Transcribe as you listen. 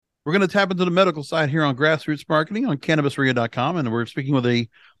We're going to tap into the medical side here on Grassroots Marketing on CannabisRadio.com, and we're speaking with a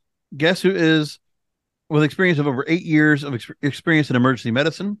guest who is with experience of over 8 years of experience in emergency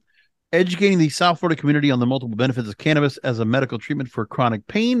medicine, educating the South Florida community on the multiple benefits of cannabis as a medical treatment for chronic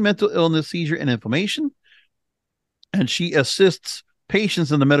pain, mental illness, seizure, and inflammation. And she assists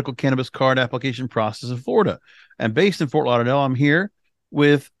patients in the medical cannabis card application process in Florida. And based in Fort Lauderdale, I'm here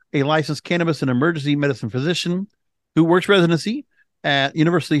with a licensed cannabis and emergency medicine physician who works residency at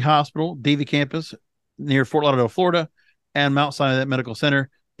University Hospital, Davie Campus, near Fort Lauderdale, Florida, and Mount Sinai Medical Center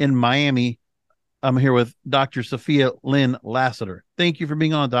in Miami. I'm here with Dr. Safiya Lyn-Lassiter. Thank you for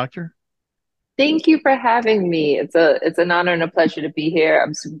being on, Doctor. Thank you for having me. It's an honor and a pleasure to be here.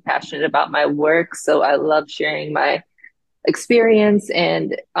 I'm super passionate about my work, so I love sharing my experience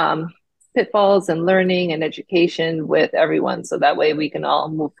and pitfalls and learning and education with everyone, so that way we can all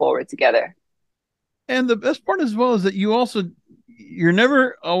move forward together. And the best part as well is that you're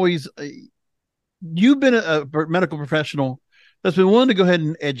never always, you've been a medical professional that's been willing to go ahead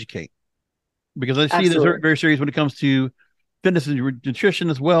and educate, because I see this Absolutely. very serious when it comes to fitness and nutrition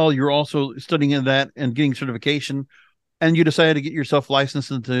as well. You're also studying in that and getting certification, and you decided to get yourself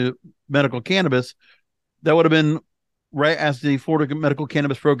licensed into medical cannabis. That would have been right as the Florida medical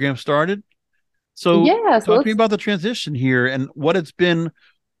cannabis program started. So Yeah, so talk to me let's about the transition here and what it's been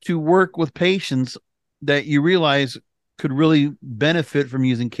to work with patients that you realize could really benefit from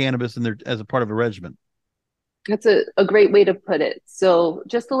using cannabis in their as a part of a regimen. That's a great way to put it. So,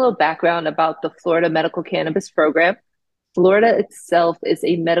 just a little background about the Florida Medical Cannabis Program. Florida itself is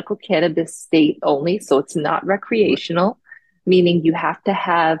a medical cannabis state only, so it's not Right. recreational, meaning you have to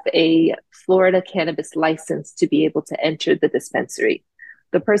have a Florida cannabis license to be able to enter the dispensary.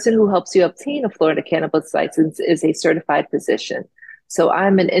 The person who helps you obtain a Florida cannabis license is a certified physician. So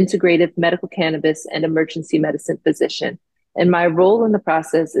I'm an integrative medical cannabis and emergency medicine physician. And my role in the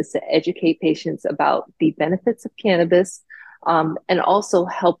process is to educate patients about the benefits of cannabis, and also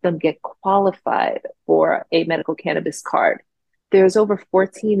help them get qualified for a medical cannabis card. There's over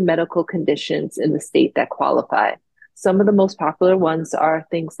 14 medical conditions in the state that qualify. Some of the most popular ones are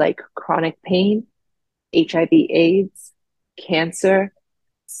things like chronic pain, HIV/AIDS, cancer,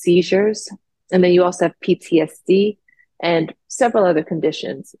 seizures, and then you also have PTSD and several other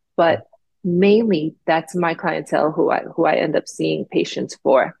conditions. But mainly, that's my clientele who I end up seeing patients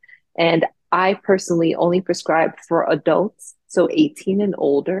for. And I personally only prescribe for adults, so 18 and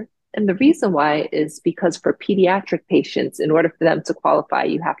older. And the reason why is because for pediatric patients, in order for them to qualify,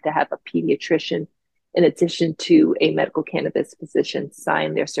 you have to have a pediatrician in addition to a medical cannabis physician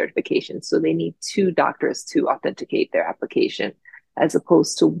sign their certification. So they need two doctors to authenticate their application as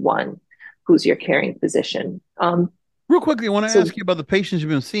opposed to one who's your caring physician. Real quickly, I want to So ask you about the patients you've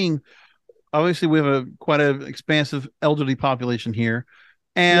been seeing. Obviously, we have a quite an expansive elderly population here,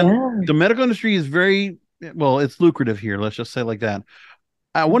 and yeah. the medical industry is very well. It's lucrative here. Let's just say it like that.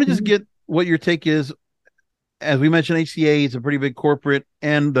 I want to just Mhm. get what your take is. As we mentioned, HCA is a pretty big corporate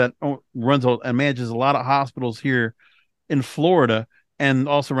and that runs and manages a lot of hospitals here in Florida and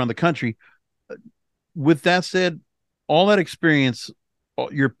also around the country. With that said, all that experience,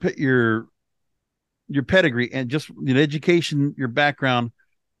 your pedigree, and just your education, your background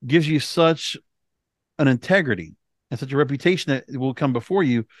gives you such an integrity and such a reputation that will come before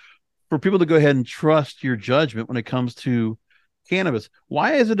you for people to go ahead and trust your judgment when it comes to cannabis.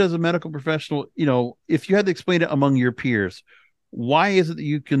 Why is it, as a medical professional, if you had to explain it among your peers, why is it that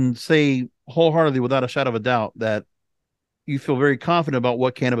you can say wholeheartedly without a shadow of a doubt that you feel very confident about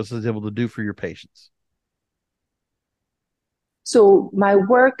what cannabis is able to do for your patients? So my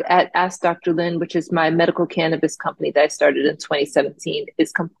work at Ask Dr. Lynn, which is my medical cannabis company that I started in 2017,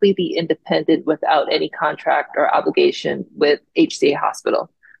 is completely independent without any contract or obligation with HCA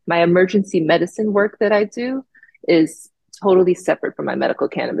Hospital. My emergency medicine work that I do is totally separate from my medical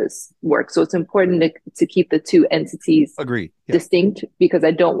cannabis work. So it's important to keep the two entities Agreed. Yeah. distinct because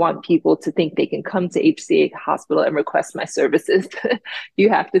I don't want people to think they can come to HCA Hospital and request my services. You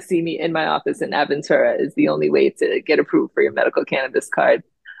have to see me in my office in Aventura is the only way to get approved for your medical cannabis card.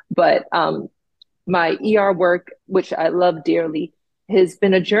 But my ER work, which I love dearly, has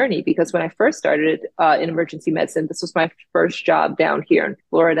been a journey because when I first started in emergency medicine, this was my first job down here in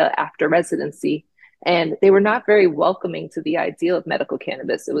Florida after residency. And they were not very welcoming to the idea of medical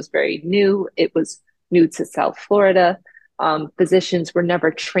cannabis. It was very new. It was new to South Florida. Physicians were never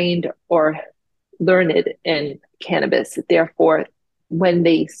trained or learned in cannabis. Therefore, when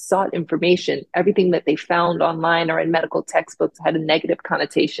they sought information, everything that they found online or in medical textbooks had a negative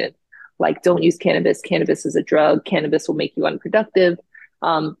connotation, like don't use cannabis. Cannabis is a drug. Cannabis will make you unproductive.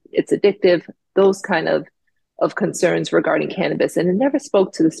 It's addictive. Those kind of of concerns regarding cannabis, and it never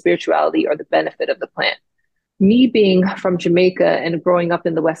spoke to the spirituality or the benefit of the plant. Me being from Jamaica and growing up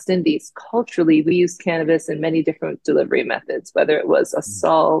in the West Indies, culturally, we used cannabis in many different delivery methods, whether it was a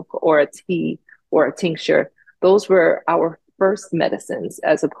salve or a tea or a tincture. Those were our first medicines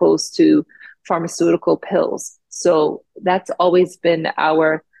as opposed to pharmaceutical pills. So that's always been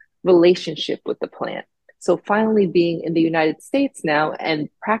our relationship with the plant. So finally being in the United States now and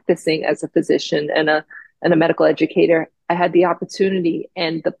practicing as a physician and a medical educator, I had the opportunity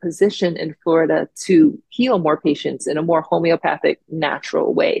and the position in Florida to heal more patients in a more homeopathic,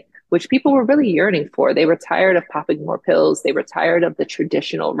 natural way, which people were really yearning for. They were tired of popping more pills. They were tired of the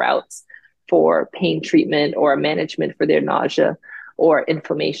traditional routes for pain treatment or management for their nausea or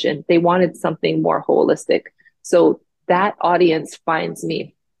inflammation. They wanted something more holistic. So that audience finds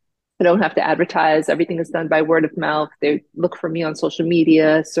me. I don't have to advertise. Everything is done by word of mouth. They look for me on social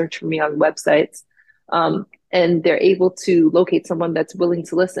media, search for me on websites, and they're able to locate someone that's willing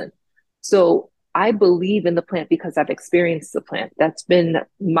to listen. So I believe in the plant because I've experienced the plant. That's been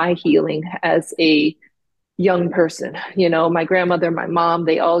my healing as a young person. You know, my grandmother, my mom,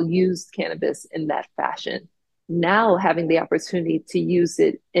 they all used cannabis in that fashion. Now having the opportunity to use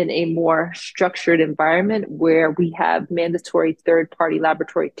it in a more structured environment where we have mandatory third-party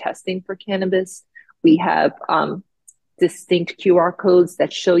laboratory testing for cannabis, we have distinct QR codes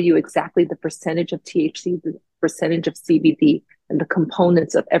that show you exactly the percentage of THC, the percentage of CBD, and the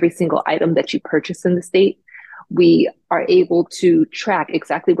components of every single item that you purchase in the state. We are able to track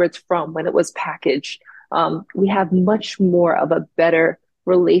exactly where it's from, when it was packaged. We have much more of a better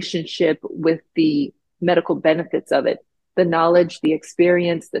relationship with the medical benefits of it, the knowledge, the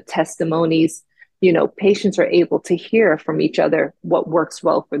experience, the testimonies. You know, patients are able to hear from each other what works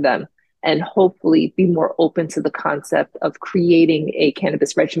well for them and hopefully be more open to the concept of creating a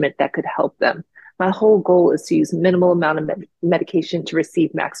cannabis regimen that could help them. My whole goal is to use minimal amount of medication to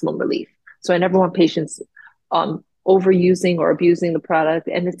receive maximum relief. So I never want patients overusing or abusing the product,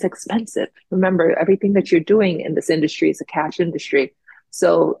 and it's expensive. Remember, everything that you're doing in this industry is a cash industry.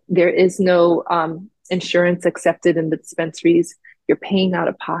 So there is no insurance accepted in the dispensaries. You're paying out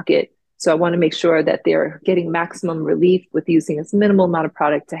of pocket. So I want to make sure that they're getting maximum relief with using as minimal amount of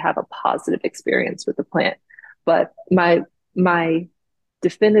product to have a positive experience with the plant. But my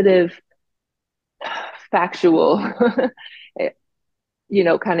definitive, factual, kind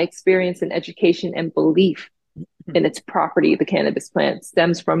of experience and education and belief in its property, the cannabis plant,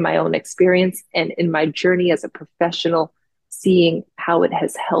 stems from my own experience and in my journey as a professional, seeing how it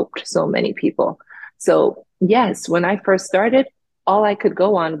has helped so many people. So yes, when I first started, all I could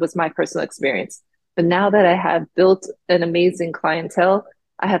go on was my personal experience. But now that I have built an amazing clientele,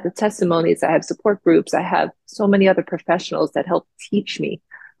 I have the testimonies, I have support groups, I have so many other professionals that help teach me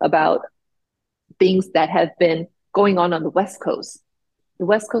about things that have been going on the West Coast. The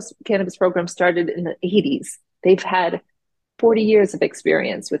West Coast cannabis program started in the 80s. They've had 40 years of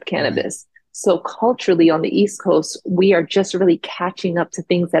experience with cannabis. So culturally on the East Coast, we are just really catching up to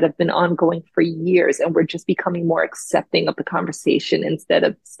things that have been ongoing for years. And we're just becoming more accepting of the conversation instead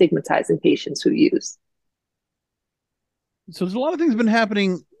of stigmatizing patients who use. So there's a lot of things been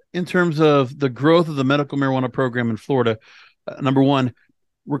happening in terms of the growth of the medical marijuana program in Florida. Number one,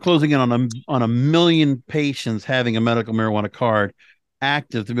 we're closing in on a million patients having a medical marijuana card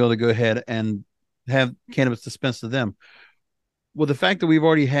active to be able to go ahead and have cannabis dispensed to them. Well, the fact that we've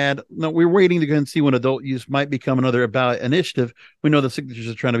already we're waiting to go and see when adult use might become another ballot initiative. We know the signatures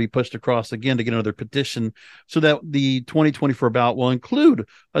are trying to be pushed across again to get another petition so that the 2024 ballot will include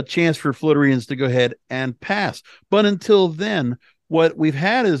a chance for Floridians to go ahead and pass. But until then, what we've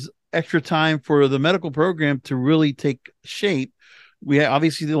had is extra time for the medical program to really take shape. We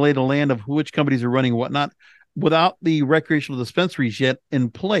obviously lay the land of which companies are running whatnot without the recreational dispensaries yet in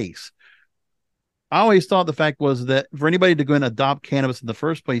place. I always thought the fact was that for anybody to go and adopt cannabis in the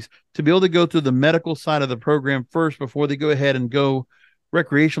first place, to be able to go through the medical side of the program first before they go ahead and go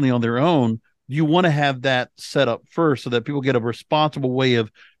recreationally on their own, you want to have that set up first so that people get a responsible way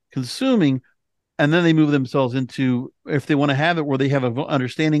of consuming, and then they move themselves into, if they want to have it where they have an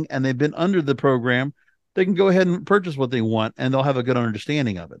understanding and they've been under the program, they can go ahead and purchase what they want and they'll have a good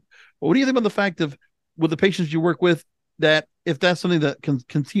understanding of it. But what do you think about the fact of, with the patients you work with, that if that's something that can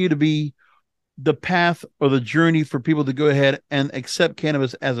continue to be the path or the journey for people to go ahead and accept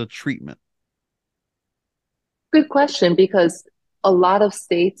cannabis as a treatment? Good question, because a lot of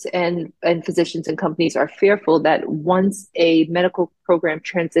states and physicians and companies are fearful that once a medical program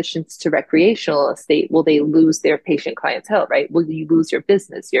transitions to recreational state, will they lose their patient clientele, right? Will you lose your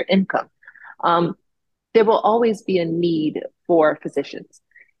business, your income? There will always be a need for physicians.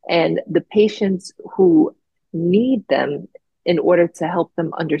 And the patients who need them in order to help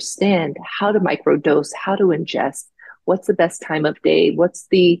them understand how to microdose, how to ingest, what's the best time of day, what's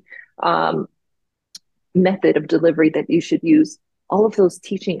the um, method of delivery that you should use. All of those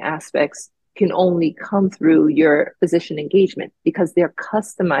teaching aspects can only come through your physician engagement because they're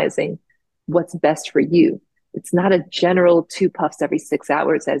customizing what's best for you. It's not a general 2 puffs every 6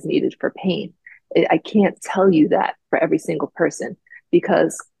 hours as needed for pain. I can't tell you that for every single person,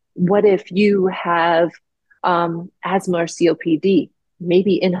 because what if you have asthma or COPD?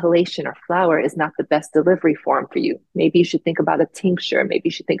 Maybe inhalation or flower is not the best delivery form for you. Maybe you should think about a tincture. Maybe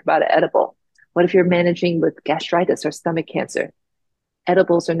you should think about an edible. What if you're managing with gastritis or stomach cancer?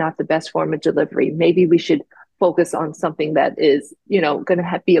 Edibles are not the best form of delivery. Maybe we should focus on something that is, going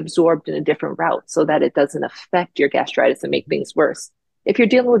to be absorbed in a different route so that it doesn't affect your gastritis and make things worse. If you're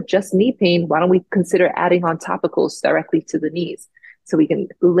dealing with just knee pain, why don't we consider adding on topicals directly to the knees so we can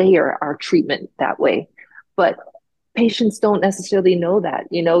layer our treatment that way? But patients don't necessarily know that.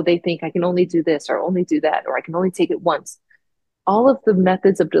 They think I can only do this or only do that, or I can only take it once. All of the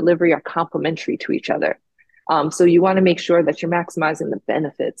methods of delivery are complementary to each other. So you want to make sure that you're maximizing the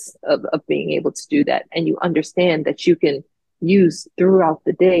benefits of being able to do that. And you understand that you can use throughout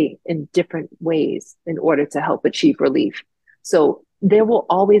the day in different ways in order to help achieve relief. So there will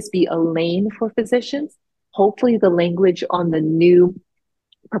always be a lane for physicians. Hopefully the language on the new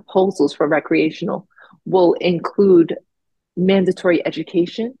proposals for recreational will include mandatory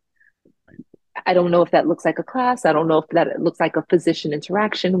education. I don't know if that looks like a class. I don't know if that looks like a physician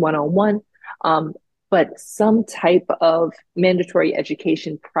interaction one-on-one. But some type of mandatory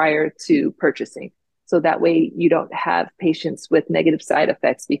education prior to purchasing. So that way you don't have patients with negative side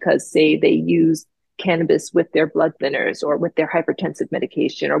effects because, say, they use cannabis with their blood thinners or with their hypertensive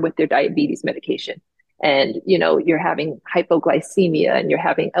medication or with their diabetes medication. And, you're having hypoglycemia and you're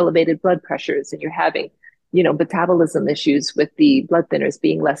having elevated blood pressures and you're having, metabolism issues with the blood thinners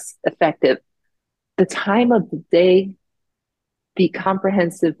being less effective. The time of the day, the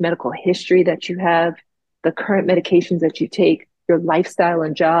comprehensive medical history that you have, the current medications that you take, your lifestyle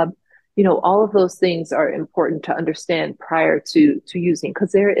and job, all of those things are important to understand prior to using,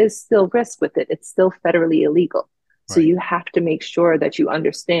 because there is still risk with it. It's still federally illegal. So Right. you have to make sure that you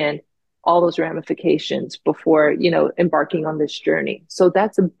understand all those ramifications before, embarking on this journey. So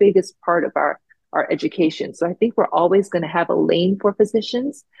that's the biggest part of our education. So I think we're always going to have a lane for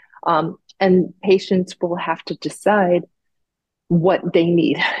physicians, and patients will have to decide what they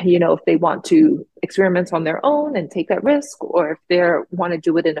need, if they want to experiment on their own and take that risk, or if they want to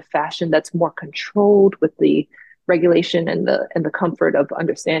do it in a fashion that's more controlled with the regulation and the comfort of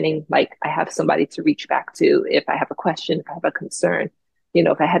understanding, like, I have somebody to reach back to if I have a question, if I have a concern,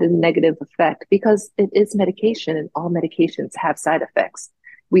 if I had a negative effect, because it is medication and all medications have side effects.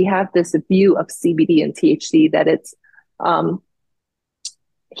 We have this view of CBD and THC that it's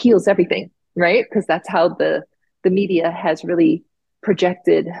heals everything, right? Because that's how the media has really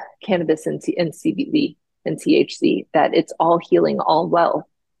projected cannabis and CBD and THC, that it's all healing, all well.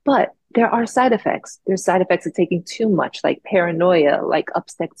 But there are side effects. There's side effects of taking too much, like paranoia, like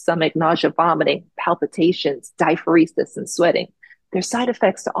upset stomach, nausea, vomiting, palpitations, diaphoresis, and sweating. There's side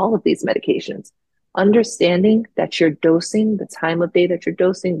effects to all of these medications. Understanding that you're dosing, the time of day that you're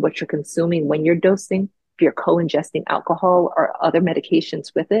dosing, what you're consuming when you're dosing, if you're co-ingesting alcohol or other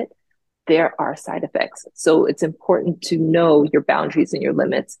medications with it, there are side effects. So it's important to know your boundaries and your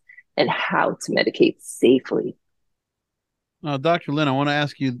limits and how to medicate safely. Dr. Lyn, I want to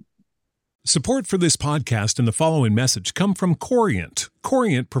ask you. Support for this podcast and the following message come from Corient.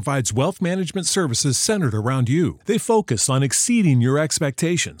 Corient provides wealth management services centered around you. They focus on exceeding your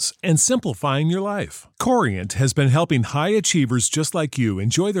expectations and simplifying your life. Corient has been helping high achievers just like you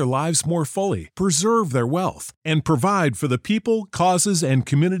enjoy their lives more fully, preserve their wealth, and provide for the people, causes, and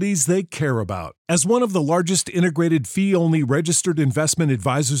communities they care about. As one of the largest integrated fee-only registered investment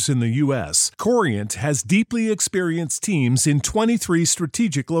advisors in the U.S., Corient has deeply experienced teams in 23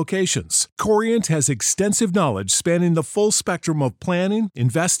 strategic locations. Corient has extensive knowledge spanning the full spectrum of planning,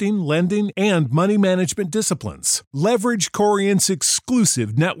 investing, lending, and money management disciplines. Leverage Corient's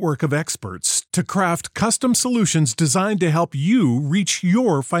exclusive network of experts to craft custom solutions designed to help you reach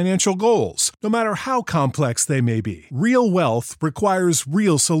your financial goals, no matter how complex they may be. Real wealth requires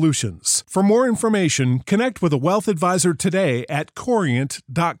real solutions. For more information, connect with a wealth advisor today at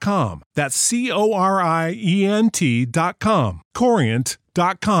Corient.com. That's Corient.com.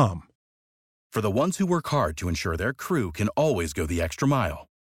 Corient.com. For the ones who work hard to ensure their crew can always go the extra mile,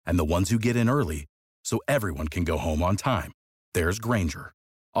 and the ones who get in early so everyone can go home on time, there's Grainger,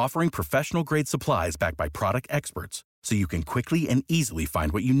 offering professional-grade supplies backed by product experts so you can quickly and easily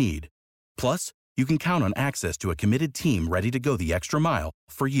find what you need. Plus, you can count on access to a committed team ready to go the extra mile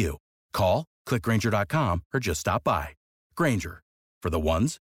for you. Call, click Grainger.com, or just stop by. Grainger, for the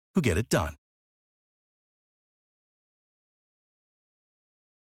ones who get it done.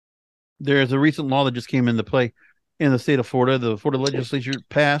 There's a recent law that just came into play in the state of Florida. The Florida legislature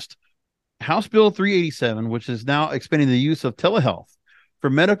passed House Bill 387, which is now expanding the use of telehealth for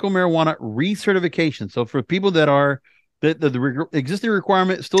medical marijuana recertification. So for people that are, the existing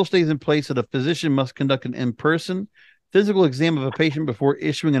requirement still stays in place that a physician must conduct an in-person physical exam of a patient before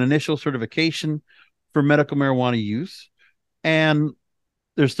issuing an initial certification for medical marijuana use. And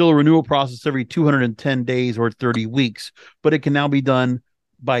there's still a renewal process every 210 days or 30 weeks, but it can now be done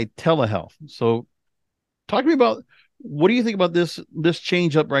by telehealth. So talk to me about, what do you think about this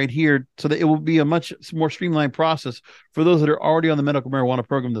change up right here, so that it will be a much more streamlined process for those that are already on the medical marijuana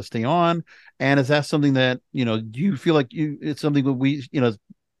program to stay on? And is that something that, do you feel like it's something that we, as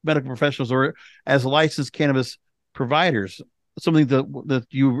medical professionals or as licensed cannabis providers, something that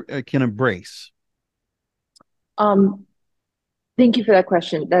you can embrace? Thank you for that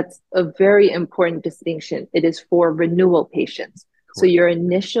question. That's a very important distinction. It is for renewal patients. Cool. So your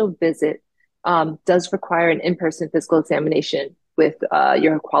initial visit does require an in-person physical examination with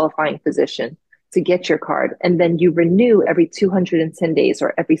your qualifying physician to get your card. And then you renew every 210 days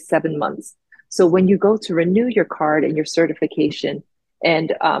or every 7 months. So when you go to renew your card and your certification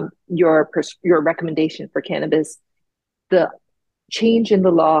and your recommendation for cannabis, the change in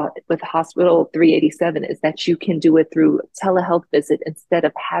the law with Hospital 387 is that you can do it through telehealth visit instead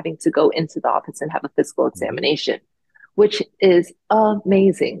of having to go into the office and have a physical examination, which is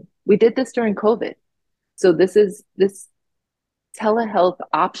amazing. We did this during COVID. So this telehealth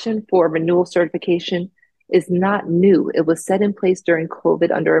option for renewal certification is not new. It was set in place during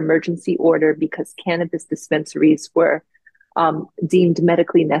COVID under emergency order because cannabis dispensaries were deemed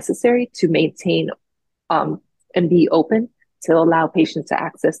medically necessary to maintain and be open to allow patients to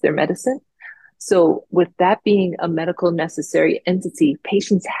access their medicine. So with that being a medical necessary entity,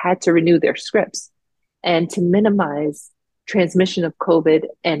 patients had to renew their scripts. And to minimize transmission of COVID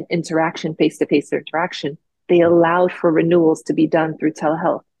and interaction, face-to-face interaction, they allowed for renewals to be done through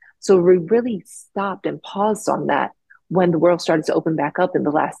telehealth. So we really stopped and paused on that when the world started to open back up in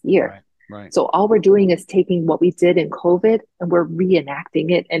the last year. Right. So all we're doing is taking what we did in COVID and we're reenacting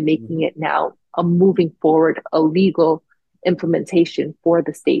it and making it now a moving forward, a legal implementation for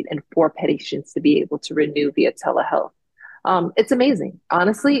the state and for patients to be able to renew via telehealth. It's amazing.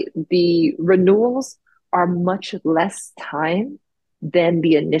 Honestly, the renewals are much less time than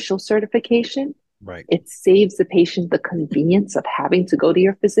the initial certification. Right. It saves the patient the convenience of having to go to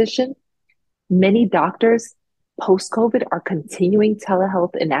your physician. Many doctors post-COVID are continuing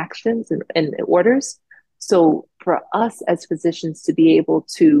telehealth inactions and orders. So for us as physicians to be able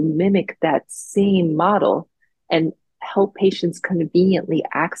to mimic that same model and help patients conveniently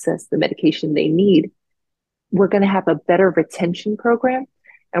access the medication they need, we're going to have a better retention program,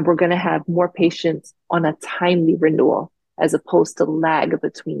 and we're going to have more patients on a timely renewal as opposed to lag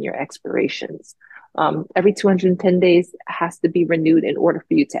between your expirations. Every 210 days has to be renewed in order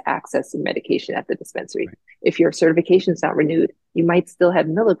for you to access the medication at the dispensary. Right. If your certification is not renewed, you might still have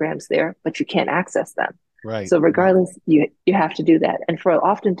milligrams there, but you can't access them. Right. So regardless, you have to do that. And for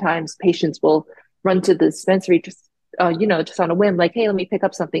oftentimes patients will run to the dispensary just on a whim, like, hey, let me pick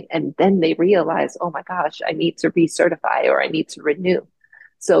up something. And then they realize, oh my gosh, I need to recertify or I need to renew.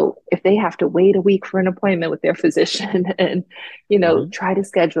 So if they have to wait a week for an appointment with their physician and, try to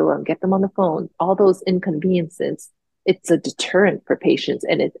schedule them, get them on the phone, all those inconveniences, it's a deterrent for patients,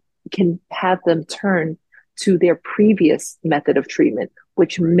 and it can have them turn to their previous method of treatment,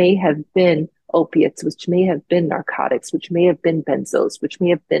 which may have been opiates, which may have been narcotics, which may have been benzos, which may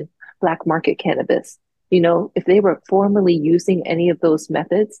have been black market cannabis. If they were formerly using any of those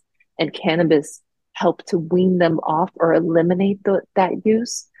methods and cannabis helped to wean them off or eliminate that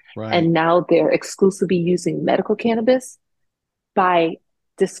use, right, and now they're exclusively using medical cannabis, by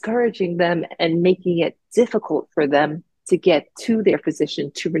discouraging them and making it difficult for them to get to their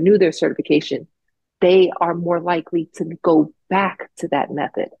physician to renew their certification, they are more likely to go back to that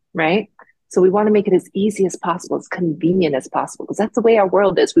method, right? So we want to make it as easy as possible, as convenient as possible, because that's the way our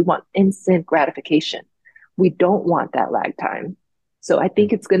world is. We want instant gratification. We don't want that lag time. So I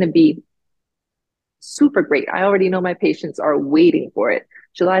think it's going to be super great. I already know my patients are waiting for it.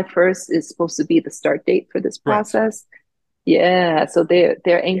 July 1st is supposed to be the start date for this process. Right. Yeah, so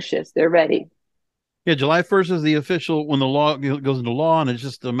they're anxious. They're ready. Yeah, July 1st is the official, when the law goes into law, and it's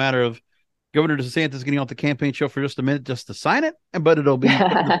just a matter of Governor DeSantis getting off the campaign show for just a minute just to sign it, but it'll be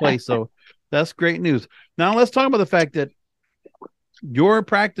put into place. So that's great news. Now let's talk about the fact that your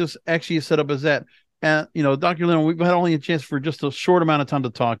practice actually is set up as that. And, Dr. Lyn, we've had only a chance for just a short amount of time to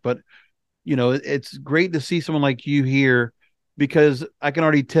talk, but, it's great to see someone like you here, because I can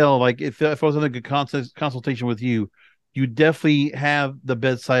already tell, like, if I was in a good consultation with you, you definitely have the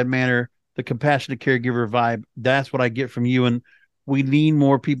bedside manner, the compassionate caregiver vibe. That's what I get from you. And we need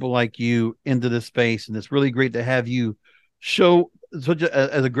more people like you into this space. And it's really great to have you show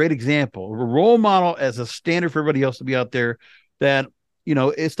as a great example, a role model, as a standard for everybody else to be out there, that,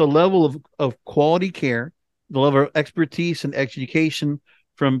 it's the level of quality care, the level of expertise and education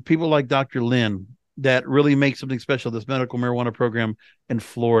from people like Dr. Lyn that really makes something special, this medical marijuana program in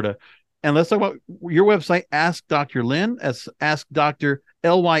Florida. And let's talk about your website, Ask Dr. Lyn, as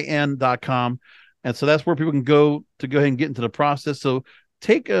askdrlyn.com. And so that's where people can go ahead and get into the process. So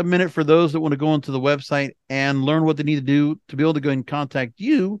take a minute for those that want to go into the website and learn what they need to do to be able to go and contact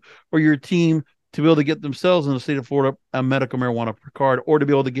you or your team to be able to get themselves in the state of Florida a medical marijuana card, or to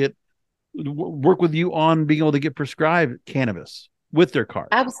be able to work with you on being able to get prescribed cannabis with their card.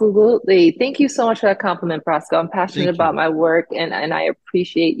 Absolutely. Thank you so much for that compliment, Brosco. I'm passionate about my work, and I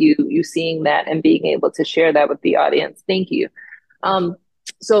appreciate you seeing that and being able to share that with the audience. Thank you.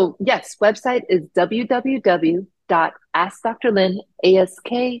 So yes, website is www.askdrlyn,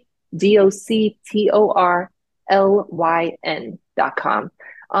 askdoctorlyn.com.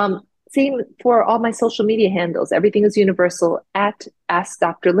 Same for all my social media handles. Everything is universal at Ask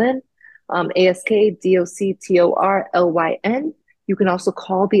Dr. Lyn, AskDoctorlyn. You can also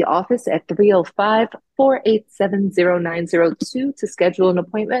call the office at 305-487-0902 to schedule an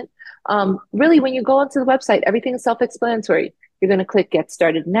appointment. Really, when you go onto the website, everything is self-explanatory. You're going to click Get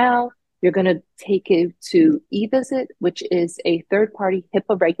Started Now. You're going to take you to eVisit, which is a third-party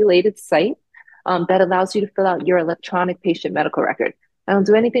HIPAA-regulated site that allows you to fill out your electronic patient medical record. I don't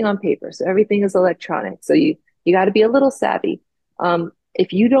do anything on paper, so everything is electronic. So you got to be a little savvy.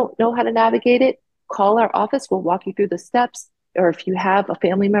 If you don't know how to navigate it, call our office. We'll walk you through the steps. Or if you have a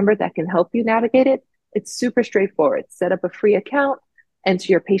family member that can help you navigate it, it's super straightforward. Set up a free account,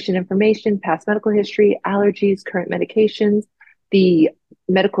 enter your patient information, past medical history, allergies, current medications, the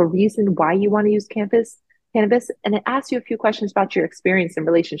medical reason why you want to use cannabis, and it asks you a few questions about your experience and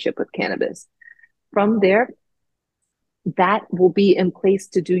relationship with cannabis. From there, that will be in place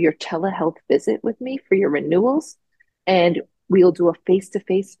to do your telehealth visit with me for your renewals. And we'll do a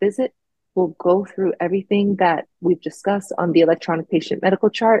face-to-face visit. We'll go through everything that we've discussed on the electronic patient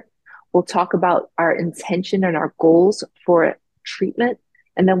medical chart. We'll talk about our intention and our goals for treatment.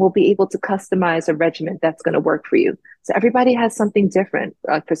 And then we'll be able to customize a regimen that's going to work for you. So everybody has something different.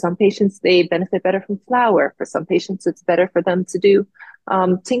 For some patients, they benefit better from flower. For some patients, it's better for them to do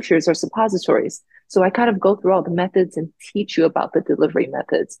tinctures or suppositories. So I kind of go through all the methods and teach you about the delivery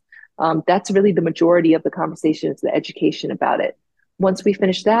methods. That's really the majority of the conversation, is the education about it. Once we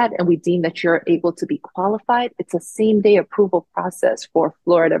finish that and we deem that you're able to be qualified, it's a same-day approval process for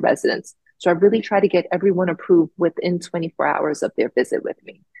Florida residents. So I really try to get everyone approved within 24 hours of their visit with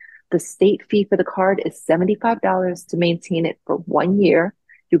me. The state fee for the card is $75 to maintain it for 1 year.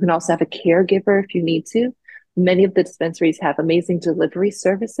 You can also have a caregiver if you need to. Many of the dispensaries have amazing delivery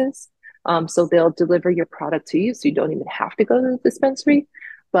services. So they'll deliver your product to you, so you don't even have to go to the dispensary.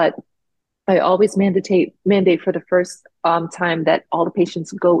 But I always mandate for the first time that all the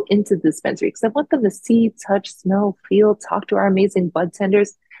patients go into the dispensary, because I want them to see, touch, smell, feel, talk to our amazing bud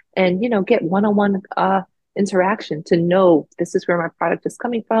tenders, and get one-on-one interaction to know this is where my product is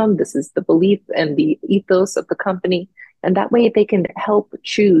coming from. This is the belief and the ethos of the company, and that way they can help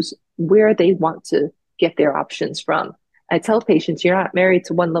choose where they want to get their options from. I tell patients, you're not married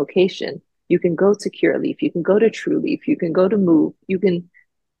to one location. You can go to Cureleaf, you can go to TrueLeaf, you can go to Move, you can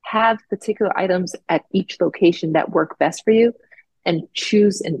have particular items at each location that work best for you and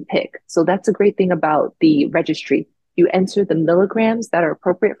choose and pick. So that's a great thing about the registry. You enter the milligrams that are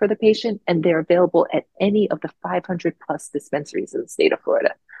appropriate for the patient, and they're available at any of the 500 plus dispensaries in the state of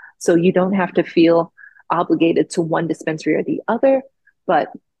Florida. So you don't have to feel obligated to one dispensary or the other.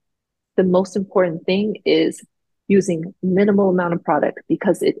 But the most important thing is using minimal amount of product,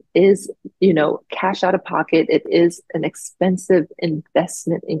 because it is, cash out of pocket. It is an expensive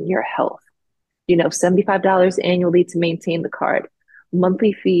investment in your health. $75 annually to maintain the card,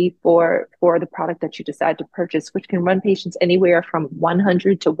 monthly fee for the product that you decide to purchase, which can run patients anywhere from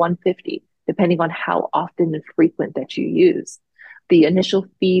 $100 to $150, depending on how often and frequent that you use. The initial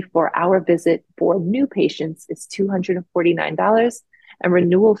fee for our visit for new patients is $249, and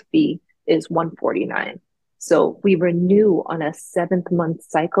renewal fee is $149. So we renew on a 7th-month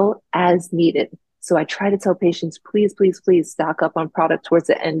cycle as needed. So I try to tell patients, please, please, please stock up on product towards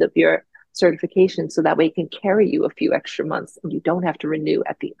the end of your certification so that way it can carry you a few extra months and you don't have to renew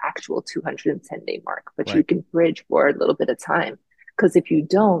at the actual 210-day mark, but Right. you can bridge for a little bit of time. Because if you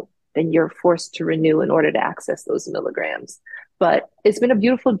don't, then you're forced to renew in order to access those milligrams. But it's been a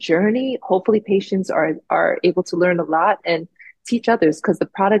beautiful journey. Hopefully patients are able to learn a lot and teach others, because the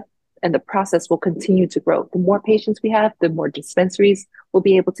product and the process will continue to grow. The more patients we have, the more dispensaries we'll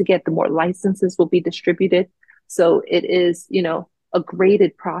be able to get, the more licenses will be distributed. So it is, a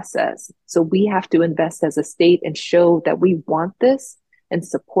graded process. So we have to invest as a state and show that we want this and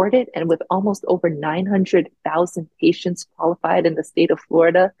support it. And with almost over 900,000 patients qualified in the state of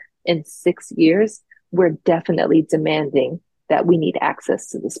Florida in 6 years, we're definitely demanding that we need access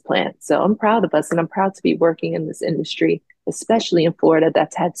to this plant. So I'm proud of us, and I'm proud to be working in this industry, especially in Florida,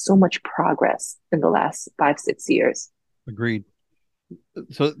 that's had so much progress in the last 5-6 years. Agreed.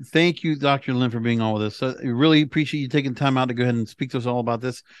 So thank you, Dr. Lyn, for being on with us. So I really appreciate you taking time out to go ahead and speak to us all about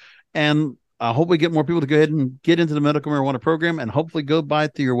this. And I hope we get more people to go ahead and get into the medical marijuana program, and hopefully go by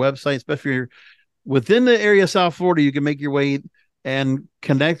through your website, especially if you're within the area of South Florida. You can make your way and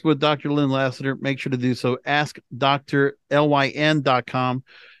connect with Dr. Lyn-Lassiter. Make sure to do so. AskDrLyn.com.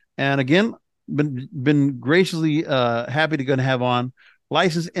 And again, been graciously happy to go and have on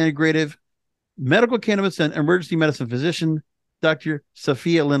licensed integrative medical cannabis and emergency medicine physician, Dr.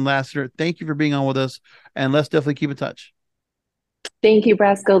 Safiya Lyn-Lassiter. Thank you for being on with us, and let's definitely keep in touch. Thank you,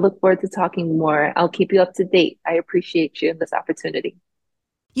 Brasco. Look forward to talking more. I'll keep you up to date. I appreciate you and this opportunity.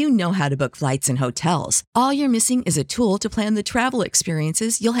 You know how to book flights and hotels. All you're missing is a tool to plan the travel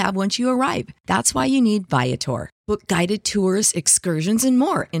experiences you'll have once you arrive. That's why you need Viator. Book guided tours, excursions, and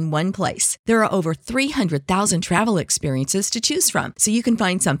more in one place. There are over 300,000 travel experiences to choose from, so you can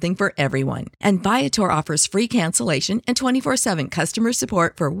find something for everyone. And Viator offers free cancellation and 24/7 customer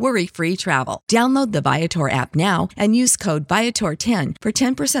support for worry-free travel. Download the Viator app now and use code Viator10 for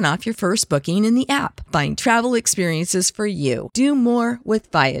 10% off your first booking in the app. Find travel experiences for you. Do more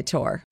with Viator.